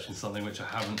researching something which I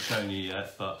haven't shown you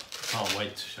yet, but I can't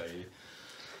wait to show you.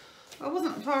 I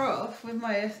wasn't far off with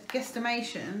my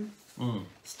guesstimation.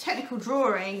 It's technical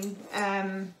drawing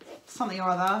something or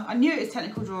other. I knew it was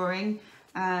technical drawing.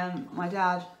 My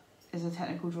dad is a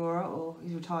technical drawer, or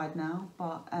he's retired now,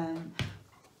 but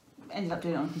ended up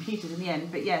doing it on computers in the end.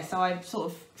 But yeah, so I'm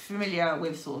sort of familiar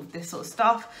with sort of this sort of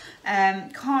stuff.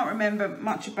 Can't remember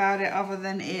much about it other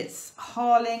than it's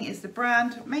Harling is the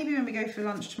brand. Maybe when we go for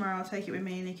lunch tomorrow, I'll take it with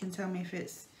me and you can tell me if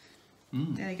it's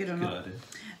any good or not. Good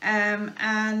idea.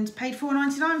 And paid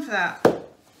 £4.99 for that.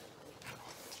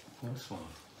 Nice one.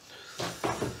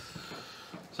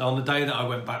 So on the day that I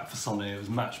went back for something, it was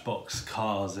Matchbox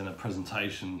cars in a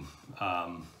presentation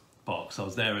box. I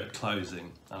was there at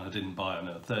closing and I didn't buy them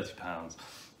at £30.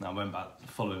 And I went back the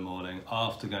following morning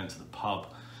after going to the pub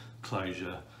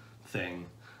closure thing,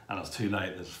 and I was too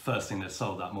late. The first thing they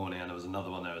sold that morning, and there was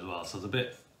another one there as well. So I was a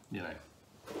bit, you know,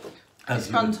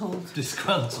 disgruntled.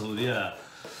 Disgruntled, yeah.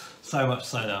 So much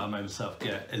so that I made myself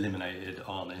get eliminated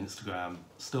on Instagram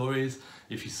stories.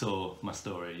 If you saw my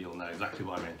story, you'll know exactly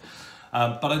what I mean.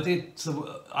 But I did,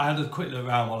 so I had a quick look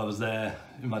around while I was there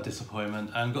in my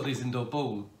disappointment and got these indoor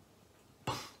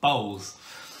bowls.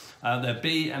 They're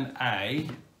B and A,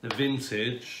 they're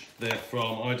vintage, they're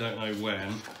from I don't know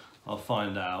when, I'll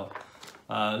find out.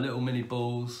 Little mini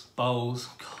bowls, God,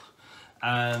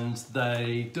 and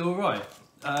they do alright.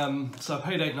 So I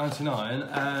paid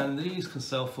 £8.99 and these can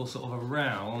sell for sort of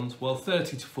around, well,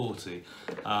 30 to 40,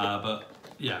 but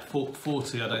yeah,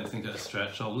 40 I don't think it's a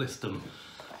stretch. I'll list them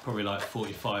probably like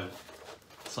 45,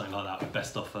 something like that,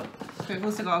 best offer. But we've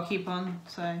also got a coupon,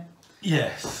 so.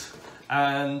 Yes,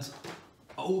 and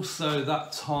also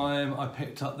that time I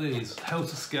picked up these,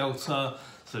 Helter Skelter,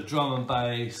 so drum and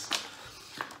bass,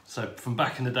 so from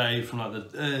back in the day, from like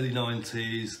the early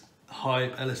 90s,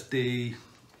 Hype, LSD,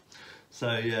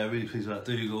 so yeah, really pleased with that.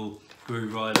 Dougal,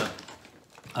 Groove Rider,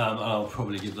 and I'll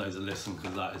probably give those a listen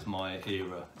because that is my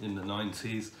era in the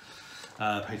 90s.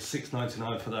 Paid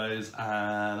 £6.99 for those,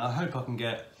 and I hope I can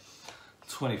get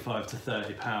 25 to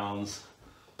 £30,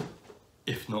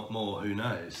 if not more, who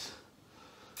knows.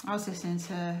 I was listening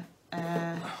to,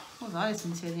 what was I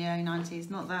listening to in the early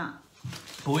 90s? Not that.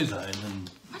 Boyzone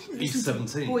and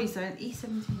E17. Boyzone,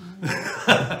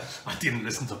 E17. I didn't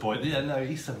listen to Boy. Yeah, no,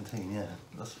 E17. Yeah,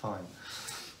 that's fine.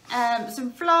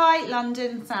 Some Fly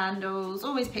London sandals.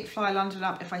 Always pick Fly London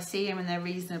up if I see them and they're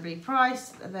reasonably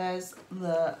priced. There's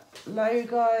the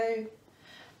logo,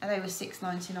 and they were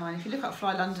 £6.99. If you look up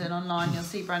Fly London online, you'll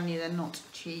see brand new. They're not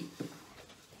cheap.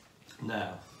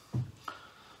 Now,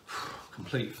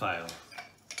 complete fail.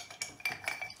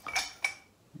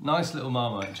 Nice little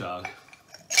Marmite jug.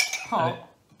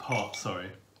 Pot, sorry.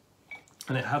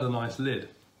 And it had a nice lid.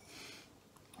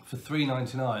 For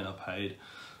 £3.99 I paid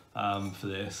for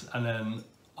this, and then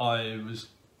I was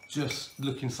just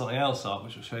looking something else up,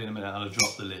 which I'll show you in a minute, and I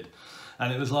dropped the lid.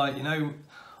 And it was like, you know,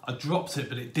 I dropped it,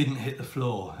 but it didn't hit the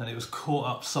floor, and it was caught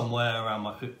up somewhere around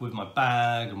with my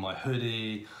bag and my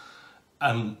hoodie.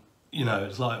 And, you know,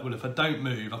 it's like, well, if I don't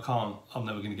move, I'm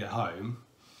never going to get home.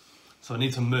 So I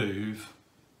need to move.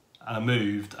 And I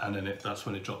moved, and then that's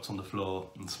when it dropped on the floor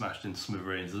and smashed into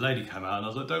smithereens. The lady came out and I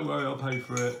was like, don't worry, I'll pay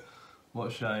for it. What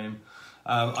a shame.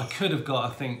 I could have got, I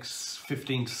think,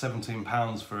 £15 to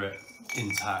 £17 for it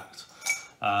intact.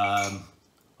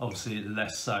 Obviously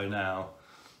less so now,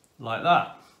 like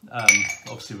that.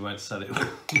 Obviously we won't sell it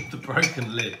with the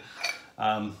broken lid.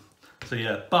 So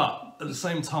yeah, but at the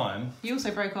same time... You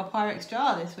also broke our Pyrex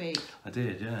jar this week. I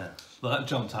did, yeah. Well, that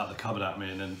jumped out the cupboard at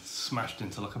me and then smashed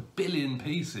into like 1 billion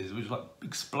pieces, which like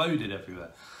exploded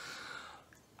everywhere.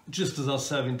 Just as I was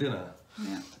serving dinner.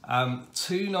 Yeah.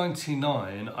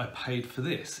 £2.99 I paid for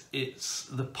this. It's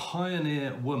the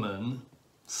Pioneer Woman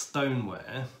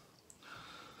stoneware.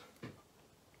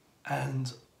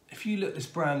 And if you look this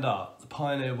brand up, the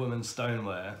Pioneer Woman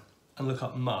stoneware, and look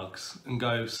up mugs and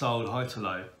go sold high to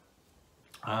low,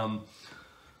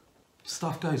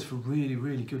 stuff goes for really,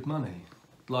 really good money.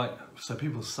 Like, so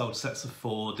people sold sets of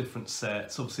 4 different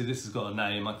sets. Obviously this has got a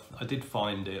name. I did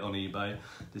find it on eBay,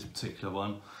 this particular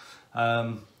one.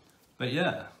 But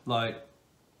yeah, like,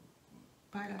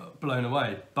 Bolo. Blown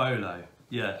away. Bolo,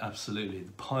 yeah, absolutely.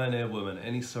 The Pioneer Woman,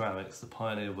 any ceramics, the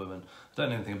Pioneer Woman. I don't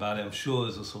know anything about it. I'm sure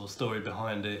there's a sort of story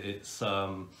behind it. It's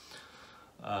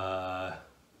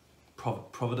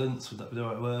Providence, would that be the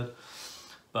right word?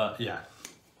 But yeah.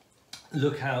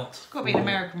 Look out. It's got to be an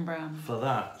American brand. For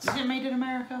that. Is it made in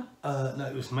America? No,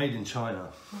 it was made in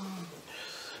China. Oh.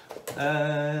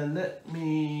 Let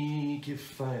me give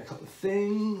Faye a couple of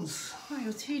things. Oh,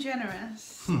 you're too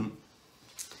generous.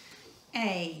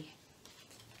 A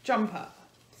jumper,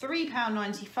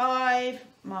 £3.95,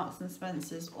 Marks and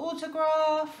Spencer's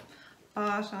autograph,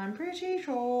 but I'm pretty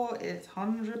sure it's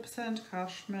 100%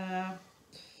 cashmere.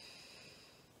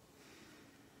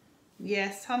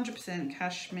 Yes, 100%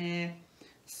 cashmere,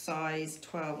 size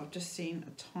 12. I've just seen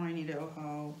a tiny little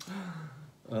hole.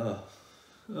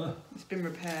 It's been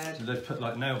repaired. Did they put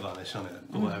like nail varnish on it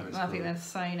or whatever it's I called? think they've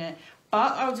sewn it.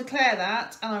 But I'll declare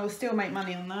that, and I will still make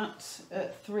money on that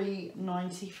at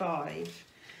 £3.95.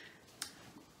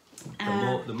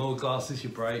 The more glasses you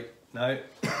break, no,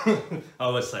 I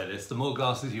always say this, the more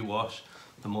glasses you wash,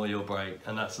 the more you'll break.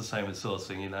 And that's the same with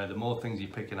sourcing, you know, the more things you're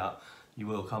picking up, you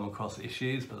will come across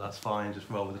issues, but that's fine, just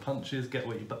roll with the punches, get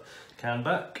what you can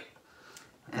back,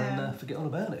 and forget all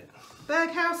about it.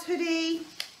 Berghaus hoodie.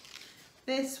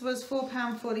 This was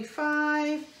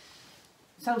 £4.45.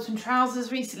 Sold some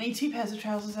trousers recently, 2 pairs of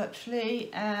trousers actually.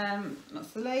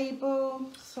 That's the label,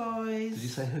 size. Did you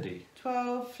say hoodie?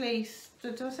 12, fleece.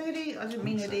 Did I say hoodie? I didn't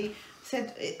mean hoodie.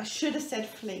 I should have said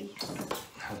fleece.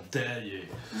 How dare you?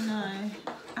 No.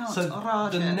 So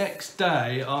the next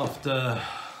day after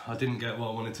I didn't get what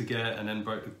I wanted to get and then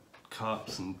broke the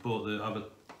cups and bought the other,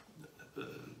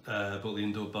 bought the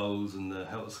indoor bowls and the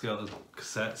Helter Skelter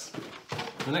cassettes.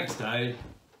 The next day,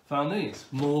 found these,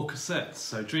 more cassettes.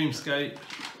 So Dreamscape,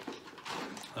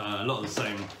 a lot of the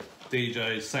same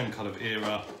DJs, same kind of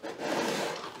era.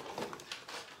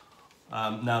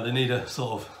 Now they need a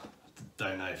sort of,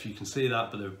 don't know if you can see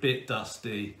that, but they're a bit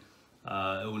dusty. It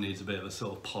all needs a bit of a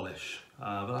sort of polish,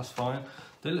 but that's fine.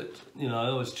 They look, you know, I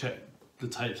always check the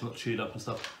tape's not chewed up and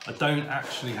stuff. I don't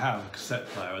actually have a cassette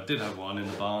player. I did have one in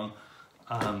the barn,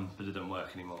 but it didn't work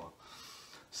anymore.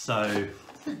 So,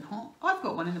 I've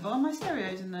got one in the barn, my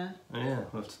stereo's in there. Yeah,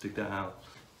 we'll have to dig that out.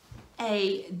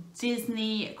 A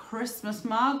Disney Christmas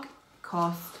mug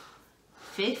cost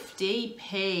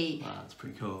 50p. Wow, that's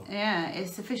pretty cool. Yeah,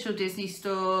 it's official Disney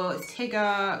store. It's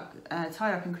Tigger,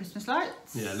 tied up in Christmas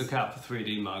lights. Yeah, look out for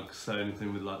 3D mugs, so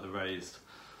anything with like the raised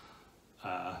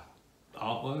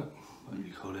artwork, whatever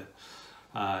you call it.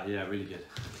 Yeah, really good.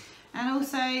 And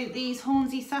also these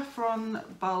Hornsey Saffron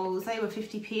bowls, they were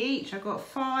 50p each. I got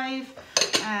 5,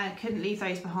 couldn't leave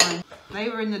those behind. They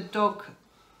were in the dog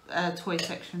toy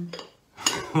section.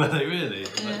 Were they really?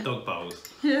 Yeah. Like dog bowls?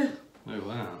 Yeah. Oh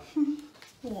wow.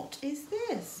 What is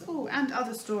this? Oh, and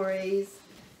other stories.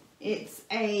 It's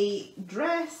a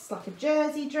dress, like a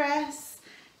jersey dress,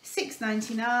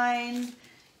 $6.99.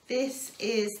 This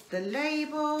is the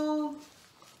label.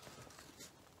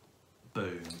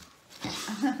 Boom.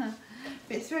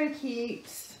 It's very cute,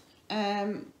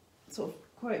 sort of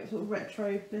quite sort of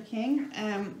retro looking.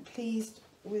 Pleased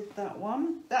with that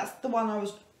one. That's the one I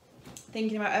was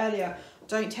thinking about earlier.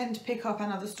 Don't tend to pick up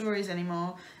Another Stories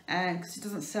anymore because it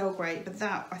doesn't sell great, but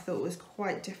that I thought was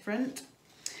quite different.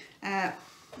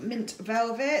 Mint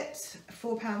velvet,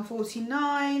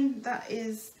 £4.49. That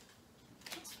is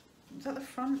that the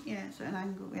front? Yeah, it's at an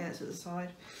angle. Yeah, it's at the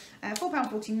side.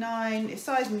 £4.49. It's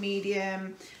size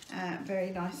medium.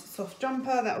 Very nice soft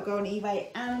jumper. That will go on eBay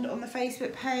and on the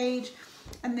Facebook page.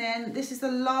 And then this is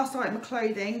the last item of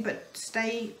clothing, but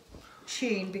stay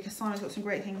tuned because Simon's got some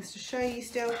great things to show you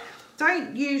still.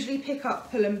 Don't usually pick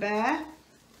up Pull & Bear.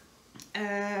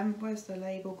 Where's the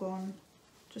label gone?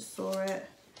 Just saw it.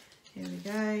 Here we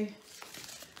go.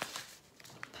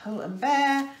 Pull &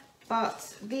 Bear.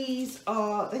 But these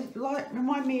are, they like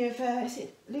remind me of, is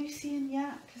it Lucy and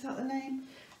Yak? Is that the name?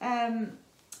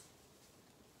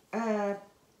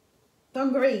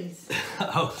 Dungarees.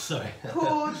 Oh, sorry.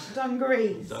 Cord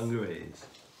dungarees. Dungarees.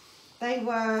 They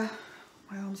were,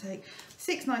 my arm's ache,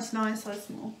 $6.99, size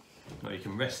small. Well, you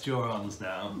can rest your arms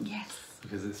now. Yes.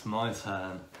 Because it's my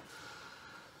turn.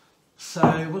 So,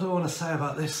 what do I want to say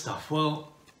about this stuff? Well,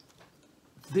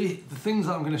 the things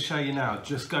that I'm going to show you now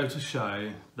just go to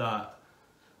show that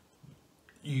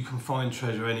you can find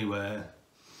treasure anywhere.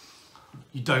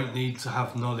 You don't need to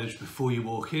have knowledge before you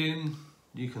walk in.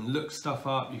 You can look stuff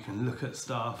up, you can look at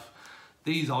stuff.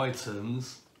 These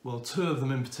items, well, 2 of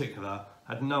them in particular,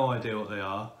 had no idea what they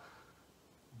are.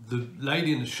 The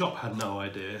lady in the shop had no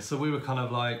idea, so we were kind of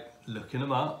like looking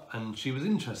them up, and she was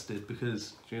interested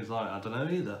because she was like, I don't know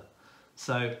either.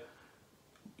 So,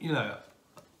 you know,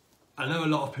 I know a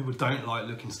lot of people don't like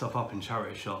looking stuff up in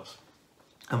charity shops,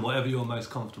 and whatever you're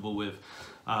most comfortable with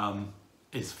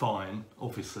is fine,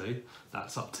 obviously,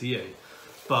 that's up to you.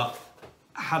 But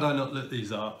had I not looked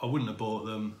these up, I wouldn't have bought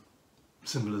them,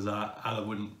 simple as that, and I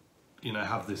wouldn't, you know,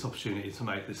 have this opportunity to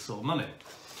make this sort of money.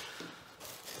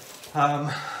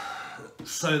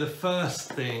 So the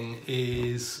first thing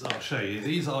is, I'll show you,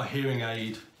 these are hearing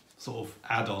aid sort of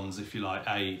add-ons, if you like,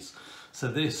 aids. So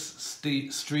this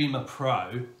Streamer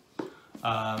Pro,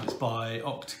 it's by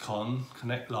Opticon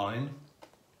Connect Line.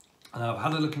 And I've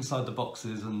had a look inside the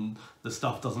boxes and the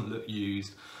stuff doesn't look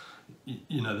used.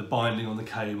 You know, the binding on the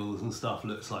cables and stuff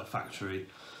looks like factory.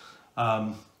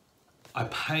 I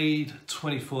paid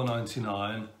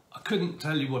 $24.99. I couldn't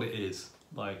tell you what it is.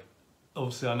 Like,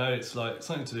 obviously I know it's like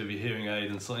something to do with your hearing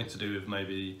aid and something to do with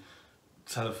maybe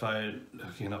telephone,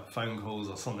 hooking up phone calls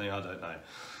or something, I don't know.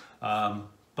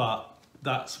 But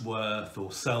that's worth,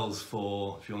 or sells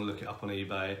for, if you want to look it up on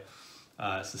eBay,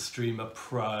 it's the Streamer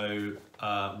Pro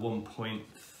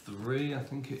 1.3, I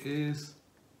think it is.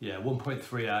 Yeah,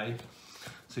 1.3A.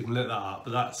 So you can look that up,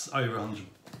 but that's over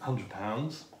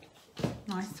 £100.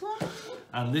 Nice one.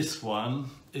 And this one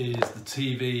is the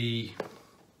TV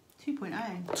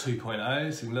 2.0.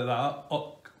 2.0, so you can look that up.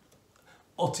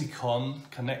 Oticon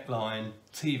Connect Line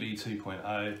TV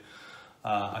 2.0.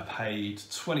 I paid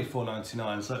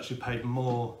 $24.99, so I actually paid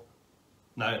more,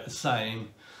 no, the same.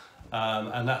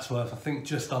 And that's worth, I think,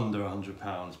 just under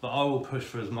 £100. But I will push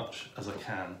for as much as I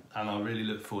can, and I really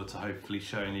look forward to hopefully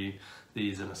showing you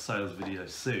these in a sales video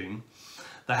soon.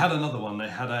 They had another one. They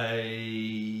had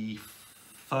a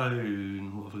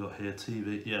phone. What have we got here?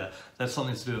 TV. Yeah, there's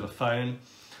something to do with a phone,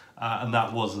 and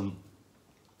that wasn't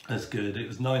as good. It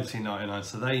was $19.99.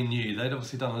 So they knew, they'd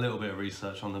obviously done a little bit of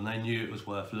research on them. They knew it was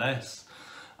worth less,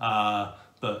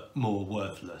 but more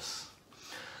worthless.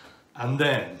 And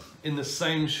then in the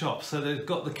same shop, so they've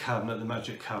got the cabinet, the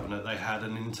Magic Cabinet. They had a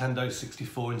Nintendo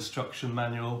 64 instruction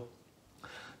manual.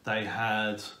 They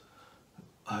had,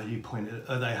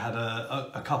 they had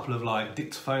a couple of like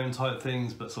dictaphone type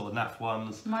things, but sort of naff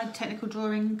ones. My technical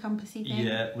drawing compassy thing.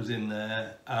 Yeah, it was in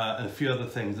there, and a few other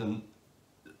things. And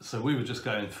so we were just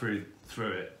going through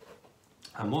it,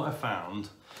 and what I found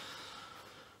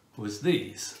was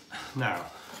these. Now,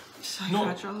 So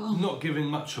fragile. not giving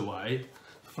much away.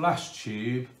 Flash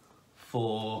tube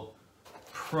for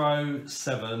Pro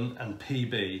 7 and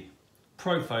PB.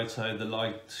 Pro Photo, the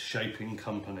light shaping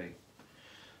company.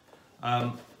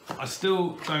 I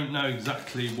still don't know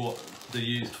exactly what they're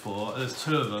used for. There's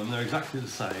two of them, they're exactly the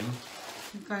same.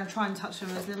 I'm going to try and touch them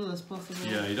as little as possible.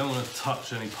 Yeah, you don't want to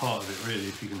touch any part of it really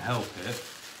if you can help it.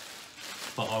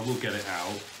 But I will get it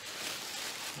out.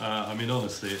 I mean,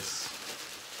 honestly, it's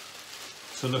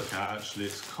to look at, actually,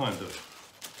 it's kind of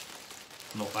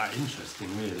not that interesting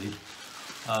really.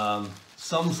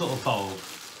 Some sort of bulb.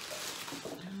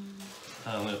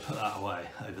 I'm going to put that away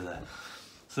over there.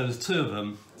 So there's two of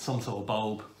them, some sort of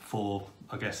bulb for,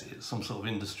 I guess it's some sort of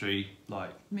industry,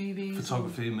 like movies,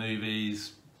 photography,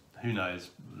 movies, who knows,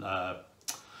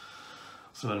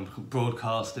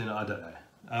 broadcasting, I don't know.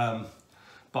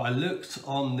 But I looked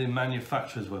on the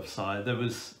manufacturer's website, there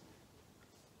was,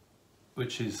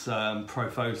 which is Pro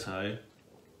Photo,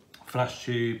 Flash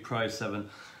Tube, Pro 7,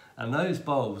 and those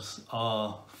bulbs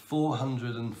are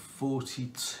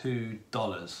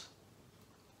 $442.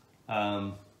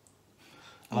 And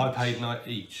I paid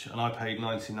each, and I paid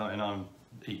 $19.99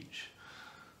 each.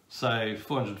 So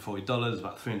 $440,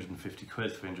 about 350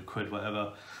 quid, 300 quid,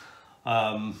 whatever.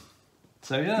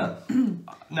 So yeah.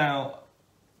 Now,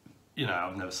 you know,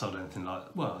 I've never sold anything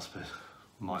like, well, I suppose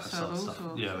might have sold stuff.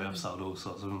 Yeah, we have sold all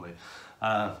sorts, haven't we?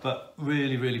 But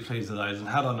really, really pleased with those. And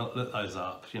had I not looked those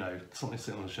up, you know, something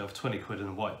sitting on the shelf, 20 quid in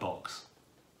a white box.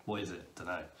 What is it? Don't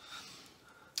know.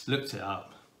 Looked it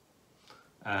up,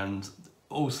 and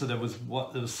also there was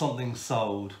something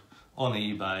sold on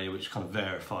eBay which kind of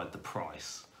verified the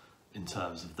price in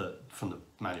terms of from the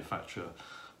manufacturer.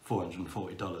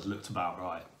 $440 looked about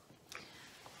right.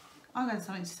 I've got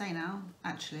something to say now,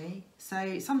 actually.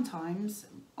 So sometimes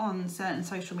on certain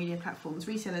social media platforms,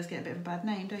 resellers get a bit of a bad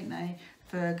name, don't they?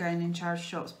 For going in charity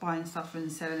shops, buying stuff and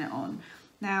selling it on.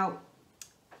 Now,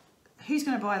 who's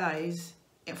going to buy those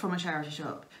from a charity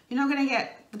shop? You're not going to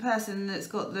get the person that's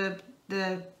got the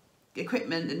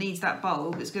equipment that needs that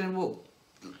bulb that's going to walk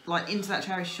like into that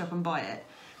charity shop and buy it.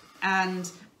 And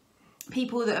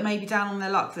people that are maybe down on their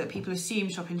luck, that people assume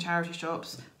shop in charity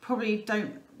shops, probably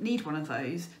don't need one of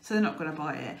those, so they're not going to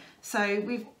buy it. So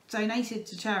we've donated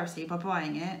to charity by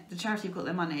buying it. The charity have got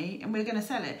their money, and we're going to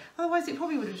sell it. Otherwise, it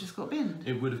probably would have just got binned.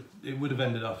 It would have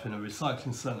ended up in a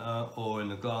recycling centre or in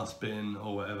a glass bin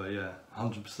or whatever. Yeah,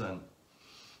 100%.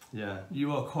 Yeah,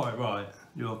 you are quite right.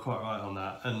 You are quite right on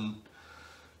that. And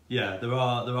yeah, there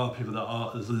are people that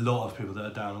are. There's a lot of people that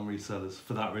are down on resellers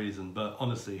for that reason. But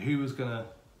honestly, who's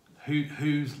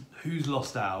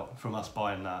lost out from us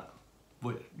buying that?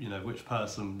 Which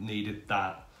person needed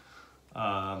that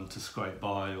to scrape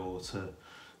by or to,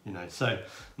 so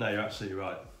no, you're absolutely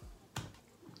right.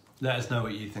 Let us know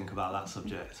what you think about that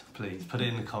subject, please. Put it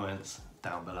in the comments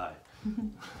down below.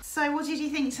 So what did you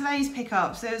think to those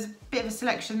pickups? There was a bit of a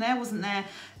selection there, wasn't there?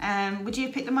 Would you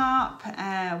have picked them up?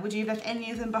 Would you have left any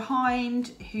of them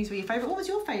behind? Whose were your favourite? What was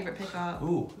your favourite pickup?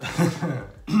 Ooh.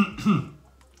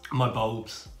 My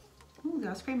bulbs. Ooh,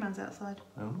 the ice cream man's outside.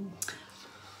 Oh.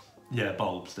 Yeah,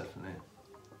 bulbs, definitely.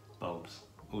 Bulbs,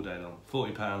 all day long.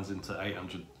 £40 into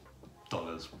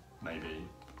 $800, maybe.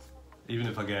 Even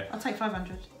if I get... I'll take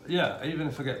 500. Yeah, even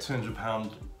if I get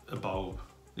 £200 a bulb,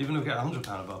 even if I get £100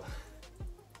 a bulb,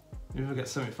 even if I get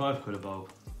 75 quid a bulb,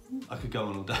 I could go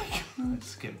on all day.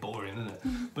 It's getting boring, isn't it?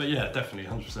 But yeah, definitely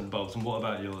 100% bulbs. And what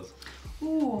about yours?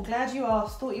 Ooh, I'm glad you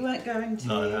asked. Thought you weren't going to.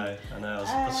 No, I know.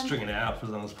 I was stringing it out for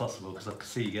as long as possible because I could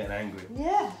see you getting angry.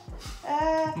 Yeah.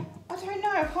 I don't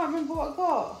know. I can't remember what I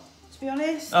got, to be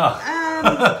honest.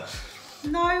 Oh.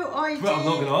 No idea. Well, I'm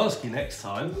not going to ask you next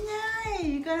time. No,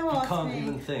 you're going to ask me. You can't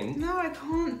even think. No, I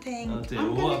can't think. Oh dear.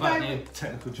 Well, what about your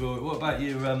technical jewellery? What about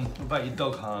your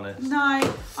dog harness? No,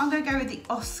 I'm going to go with the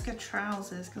Oscar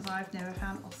trousers because I've never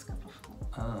found Oscar before.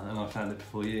 Ah, and I found it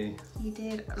before you. You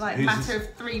did, like a matter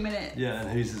of 3 minutes. Yeah, and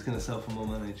who's going to sell for more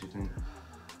money, do you think?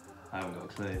 I haven't got a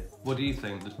clue. What do you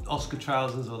think? The Oscar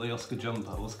trousers or the Oscar jumper?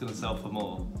 What's going to sell for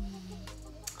more?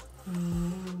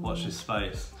 Watch this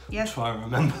space. Yes. Try and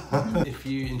remember. If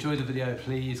you enjoyed the video,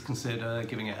 please consider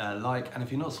giving it a like, and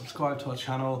if you're not subscribed to our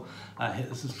channel, hit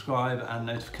the subscribe and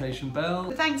notification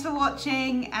bell. Thanks for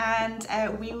watching, and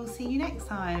we will see you next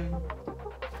time.